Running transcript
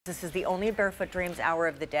This is the only Barefoot Dreams hour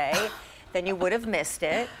of the day, then you would have missed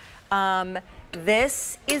it.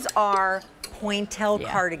 This is our Pointelle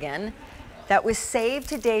cardigan that was saved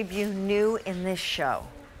to debut new in this show.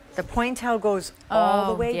 The Pointelle goes all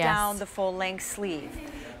the way down the full length sleeve.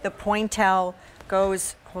 The Pointelle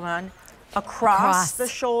goes, hold on, across the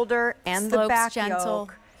shoulder and the back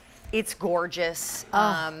yoke. It's gorgeous.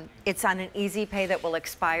 It's on an easy pay that will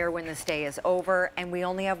expire when this day is over, and we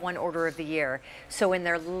only have one order of the year. So in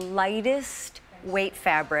their lightest weight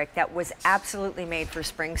fabric that was absolutely made for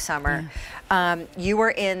spring, summer, you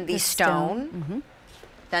are in the stone.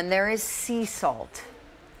 Then there is sea salt.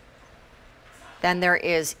 Then there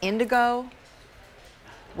is indigo.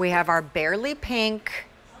 We have our barely pink.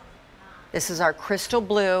 This is our crystal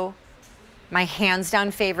blue. My hands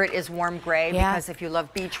down favorite is warm gray because if you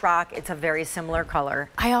love beach rock, it's a very similar color.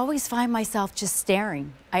 I always find myself just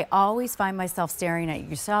staring. I always find myself staring at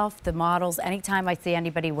yourself, the models, anytime I see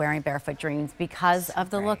anybody wearing Barefoot Dreams because of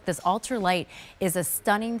the look. This ultralight is a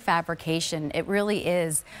stunning fabrication. It really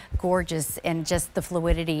is gorgeous, and just the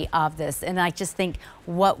fluidity of this. And I just think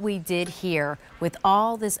what we did here with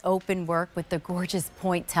all this open work with the gorgeous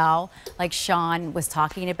Pointelle, like Sean was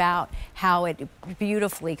talking about, how it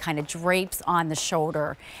beautifully kind of drapes on the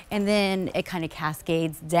shoulder, and then it kind of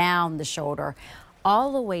cascades down the shoulder,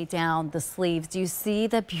 all the way down the sleeves. Do you see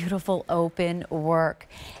the beautiful open work?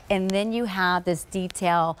 And then you have this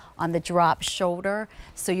detail on the drop shoulder,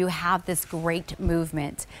 so you have this great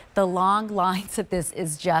movement. The long lines of this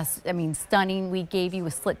is just, I mean, stunning. We gave you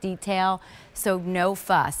a slit detail, so no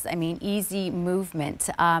fuss. I mean, easy movement.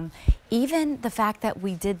 Even the fact that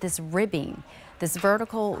we did this ribbing, this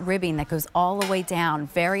vertical ribbing that goes all the way down,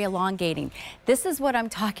 very elongating. This is what I'm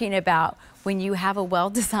talking about when you have a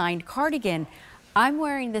well-designed cardigan. I'm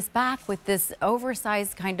wearing this back with this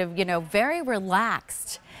oversized kind of, you know, very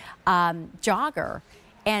relaxed jogger,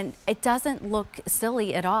 and it doesn't look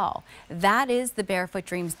silly at all. That is the Barefoot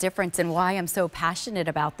Dreams difference, and why I'm so passionate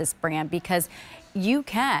about this brand, because you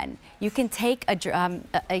can take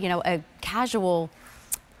a casual,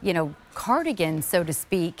 cardigan, so to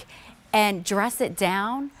speak, and dress it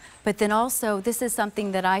down. But then also, this is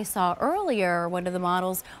something that I saw earlier, one of the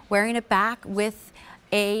models wearing it back with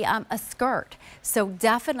a skirt. So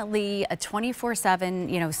definitely a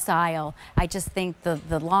 24/7 style. I just think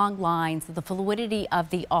the long lines, the fluidity of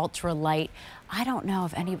the ultralight, I don't know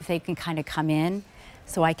if they can kind of come in,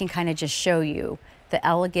 so I can kind of just show you the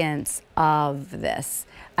elegance of this.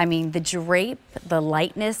 I mean, the drape, the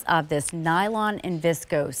lightness of this nylon and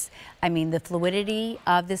viscose. I mean, the fluidity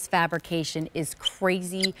of this fabrication is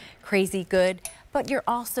crazy, crazy good, but you're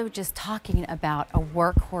also just talking about a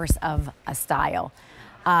workhorse of a style.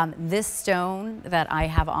 This stone that I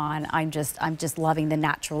have on, I'm just loving the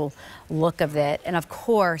natural look of it. And of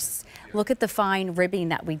course, look at the fine ribbing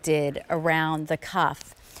that we did around the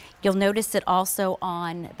cuff. You'll notice it also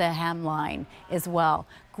on the hemline as well.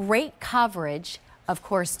 Great coverage, of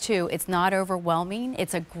course, too. It's not overwhelming.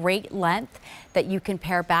 It's a great length that you can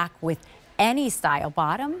pair back with any style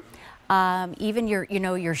bottom, even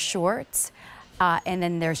your shorts. And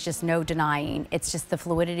then there's just no denying. It's just the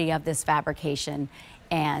fluidity of this fabrication.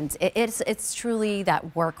 And it's truly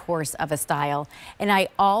that workhorse of a style. And I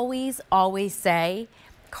always say,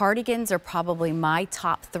 cardigans are probably my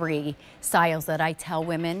top 3 styles that I tell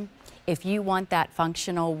women, if you want that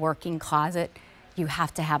functional working closet, you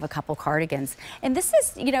have to have a couple cardigans. And this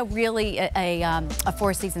is, really a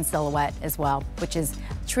 4-season silhouette as well, which is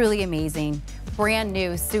truly amazing. Brand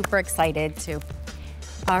new, super excited too.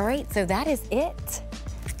 All right, so that is it.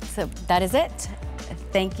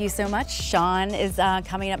 Thank you so much. Sean is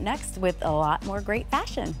coming up next with a lot more great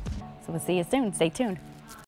fashion. So we'll see you soon. Stay tuned.